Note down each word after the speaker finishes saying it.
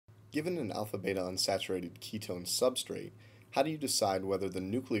Given an alpha-beta unsaturated ketone substrate, how do you decide whether the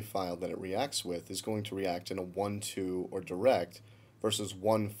nucleophile that it reacts with is going to react in a 1,2 or direct versus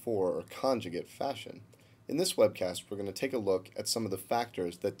 1,4 or conjugate fashion? In this webcast, we're going to take a look at some of the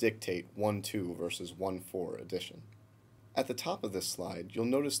factors that dictate 1,2 versus 1,4 addition. At the top of this slide, you'll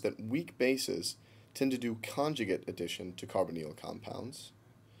notice that weak bases tend to do conjugate addition to carbonyl compounds,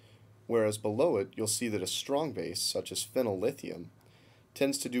 whereas below it you'll see that a strong base, such as phenyllithium,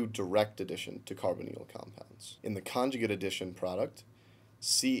 tends to do direct addition to carbonyl compounds. In the conjugate addition product,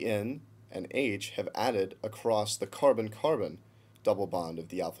 CN and H have added across the carbon-carbon double bond of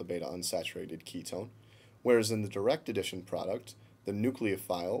the alpha-beta unsaturated ketone, whereas in the direct addition product, the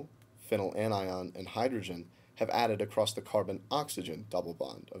nucleophile, phenylanion, and hydrogen have added across the carbon-oxygen double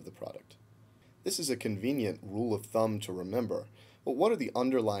bond of the product. This is a convenient rule of thumb to remember, but what are the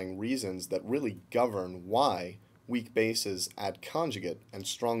underlying reasons that really govern why weak bases add conjugate and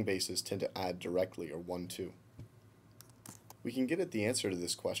strong bases tend to add directly, or 1,2? We can get at the answer to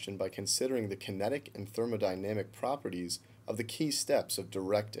this question by considering the kinetic and thermodynamic properties of the key steps of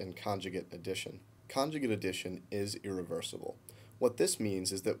direct and conjugate addition. Conjugate addition is irreversible. What this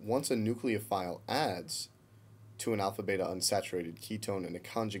means is that once a nucleophile adds to an alpha-beta unsaturated ketone in a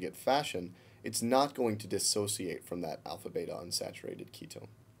conjugate fashion, it's not going to dissociate from that alpha-beta unsaturated ketone.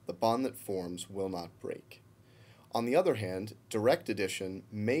 The bond that forms will not break. On the other hand, direct addition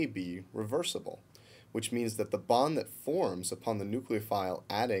may be reversible, which means that the bond that forms upon the nucleophile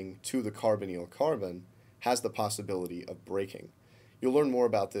adding to the carbonyl carbon has the possibility of breaking. You'll learn more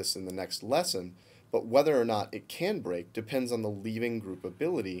about this in the next lesson, but whether or not it can break depends on the leaving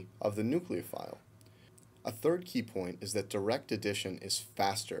groupability of the nucleophile. A third key point is that direct addition is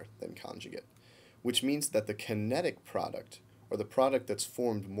faster than conjugate, which means that the kinetic product, or the product that's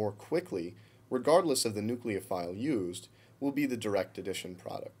formed more quickly, regardless of the nucleophile used, will be the direct addition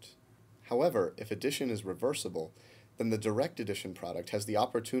product. However, if addition is reversible, then the direct addition product has the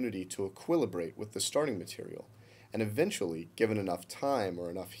opportunity to equilibrate with the starting material, and eventually, given enough time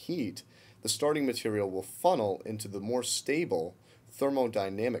or enough heat, the starting material will funnel into the more stable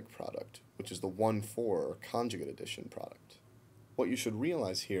thermodynamic product, which is the 1,4 or conjugate addition product. What you should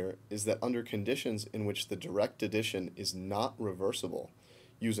realize here is that under conditions in which the direct addition is not reversible,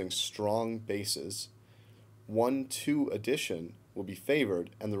 using strong bases, 1,2 addition will be favored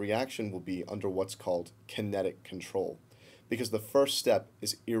and the reaction will be under what's called kinetic control, because the first step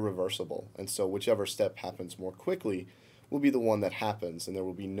is irreversible, and so whichever step happens more quickly will be the one that happens and there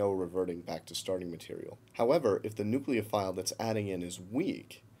will be no reverting back to starting material. However, if the nucleophile that's adding in is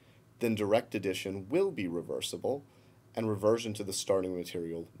weak, then direct addition will be reversible and reversion to the starting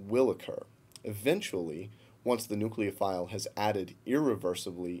material will occur. Eventually, once the nucleophile has added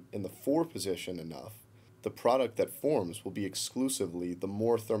irreversibly in the 4 position enough, the product that forms will be exclusively the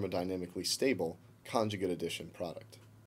more thermodynamically stable conjugate addition product.